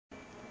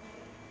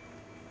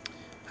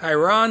Hi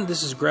Ron,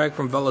 this is Greg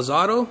from Velas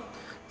Auto.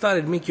 Thought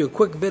I'd make you a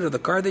quick vid of the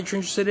car that you're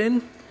interested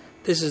in.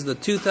 This is the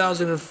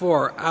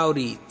 2004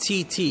 Audi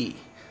TT,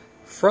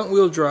 front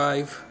wheel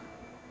drive,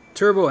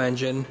 turbo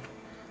engine.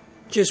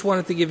 Just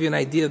wanted to give you an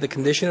idea of the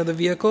condition of the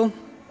vehicle.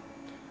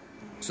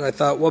 So I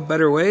thought what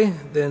better way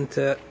than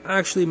to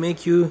actually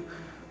make you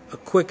a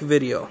quick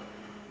video.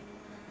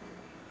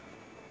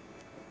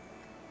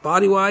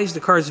 Body wise, the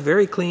car is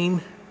very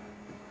clean,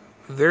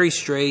 very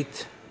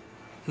straight,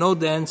 no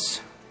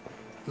dents,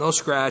 no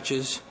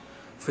scratches.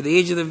 For the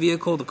age of the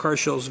vehicle, the car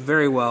shows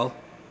very well.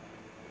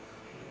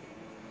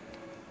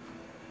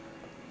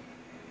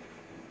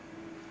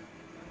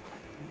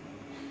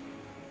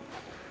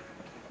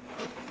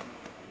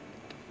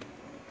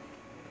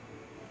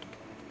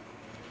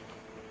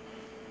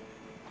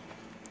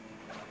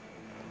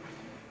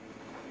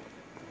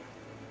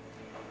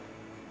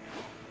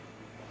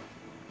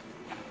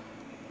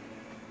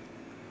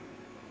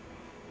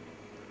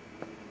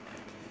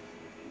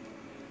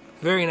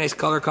 Very nice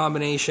color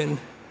combination.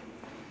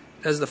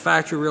 Has the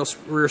factory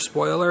rear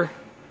spoiler.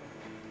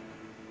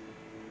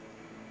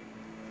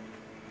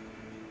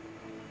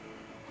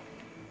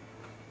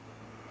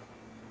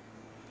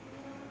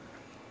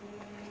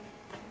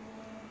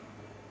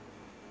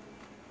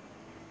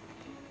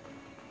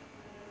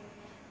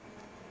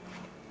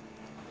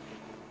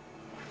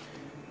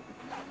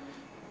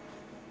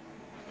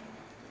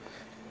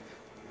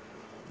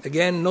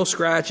 Again, no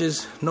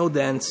scratches, no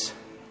dents.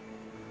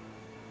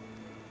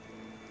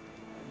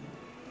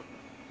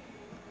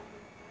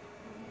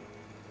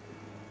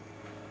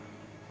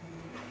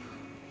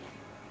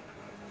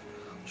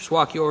 Just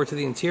walk you over to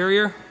the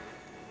interior.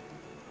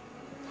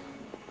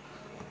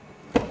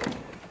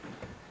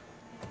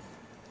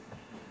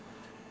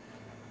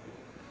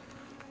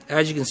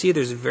 As you can see,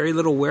 there's very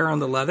little wear on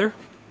the leather.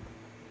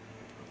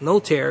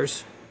 No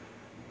tears.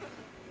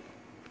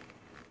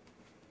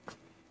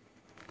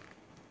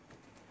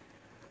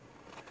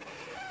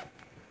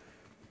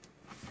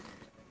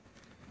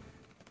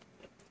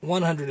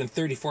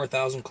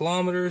 $134,000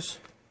 kilometers.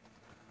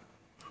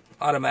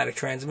 Automatic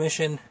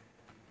transmission.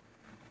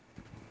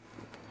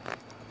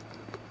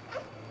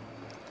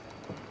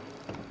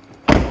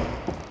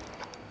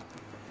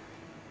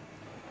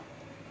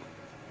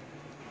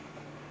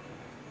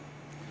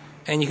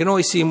 And you can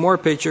always see more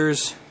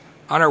pictures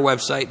on our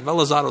website,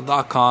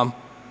 velasauto.com.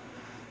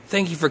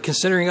 Thank you for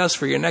considering us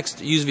for your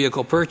next used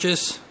vehicle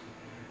purchase.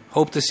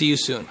 Hope to see you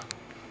soon.